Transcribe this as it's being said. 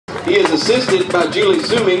He is assisted by Julie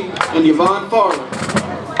Sumi and Yvonne Farley.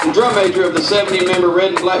 The drum major of the 70-member Red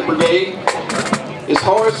and Black Brigade is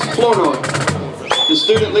Horace Flournoy. The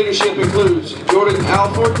student leadership includes Jordan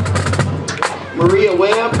Alford, Maria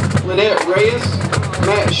Webb, Lynette Reyes,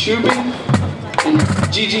 Matt Shubin,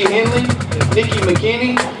 and Gigi Henley, Nikki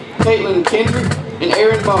McKinney, Caitlin Kendrick, and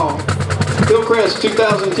Aaron Ball. Hillcrest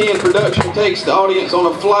 2010 production takes the audience on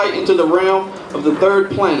a flight into the realm of the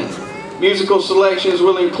third planet. Musical selections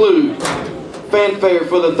will include Fanfare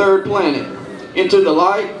for the Third Planet, Into the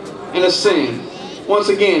Light, and Ascend. Once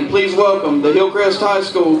again, please welcome the Hillcrest High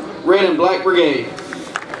School Red and Black Brigade.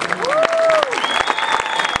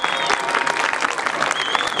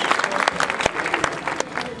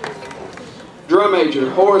 Drum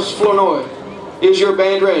major Horace Flournoy, is your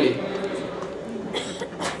band ready?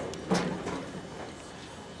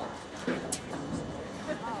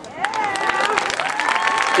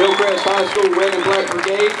 Hillcrest High School Red and Black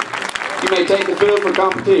Brigade, you may take the field for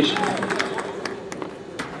competition.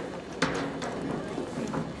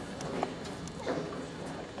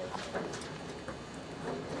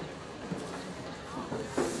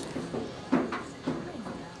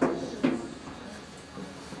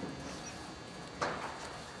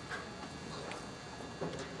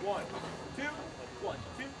 One, two,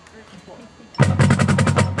 3, 4.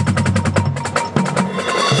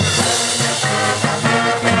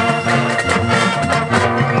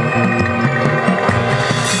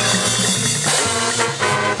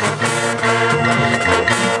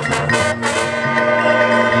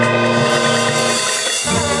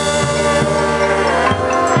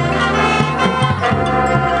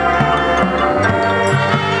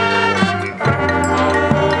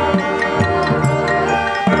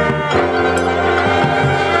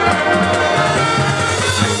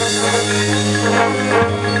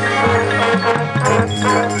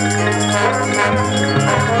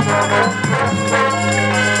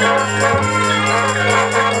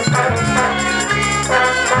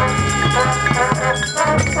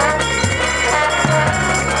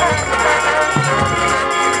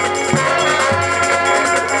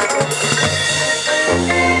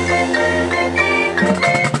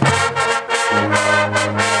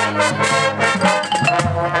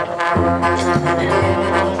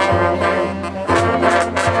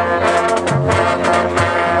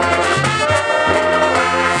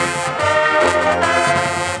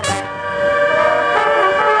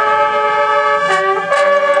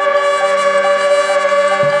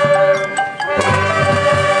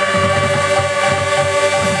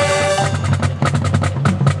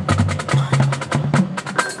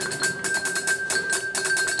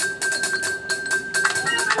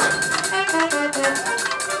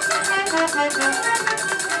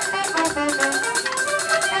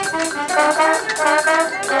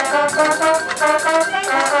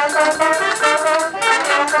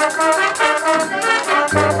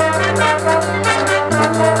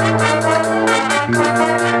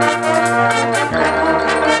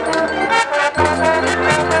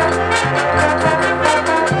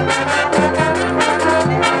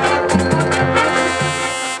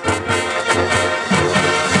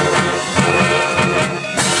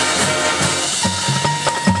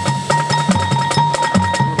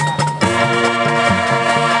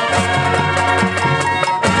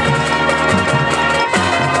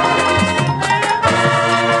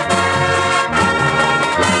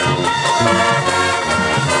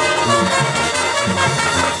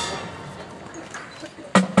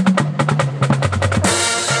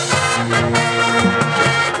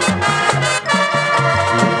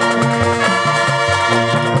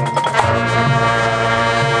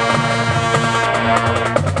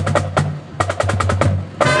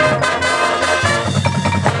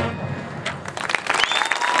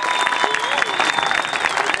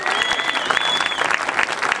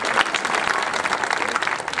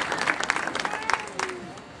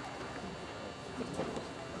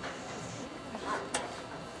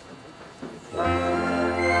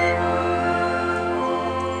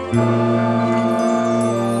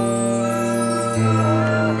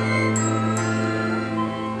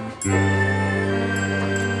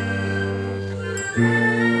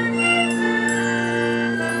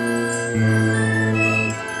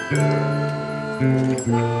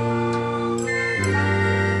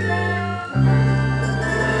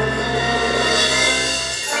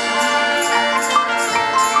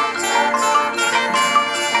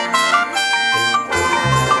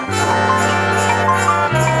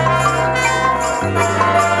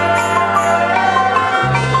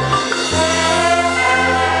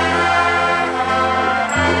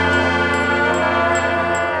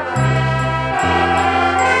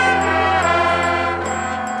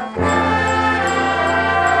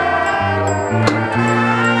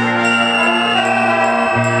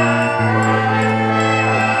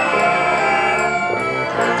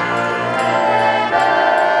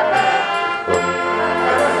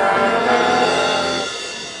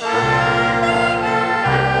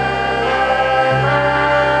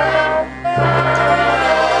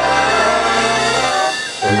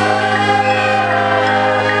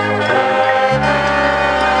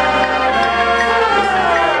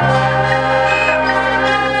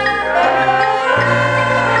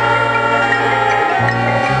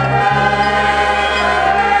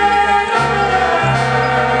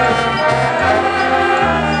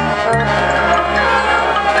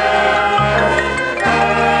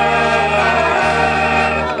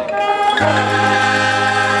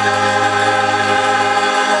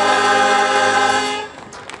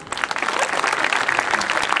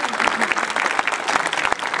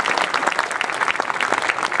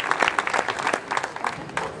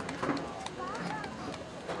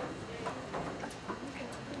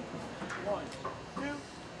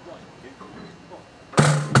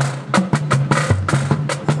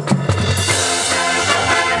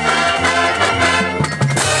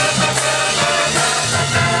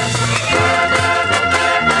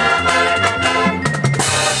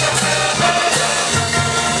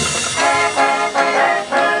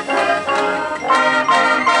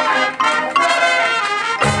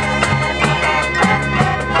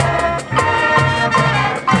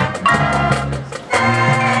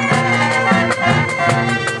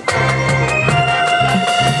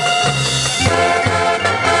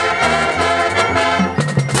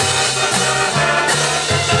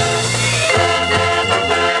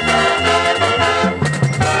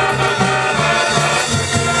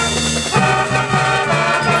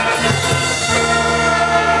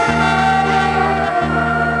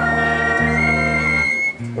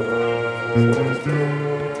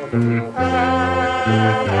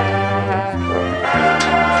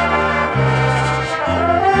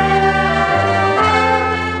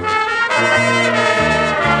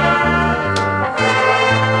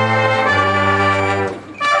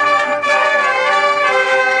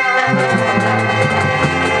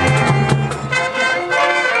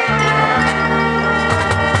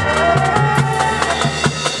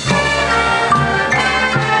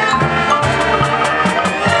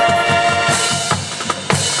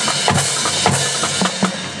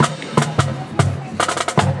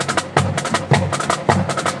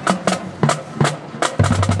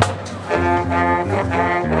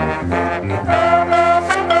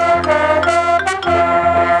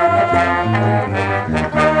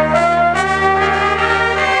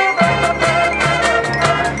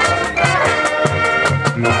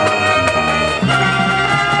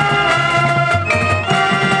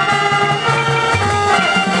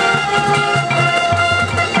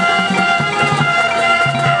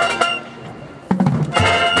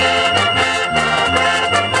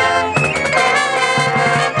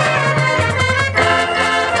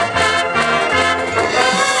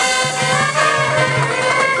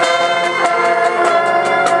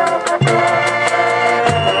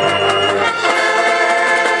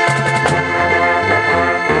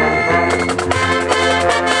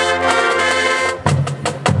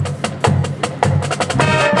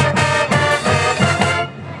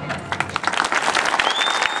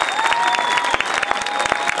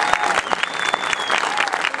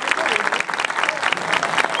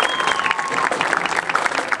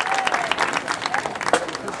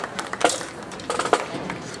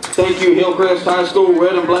 Thank you, Hillcrest High School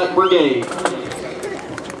Red and Black Brigade.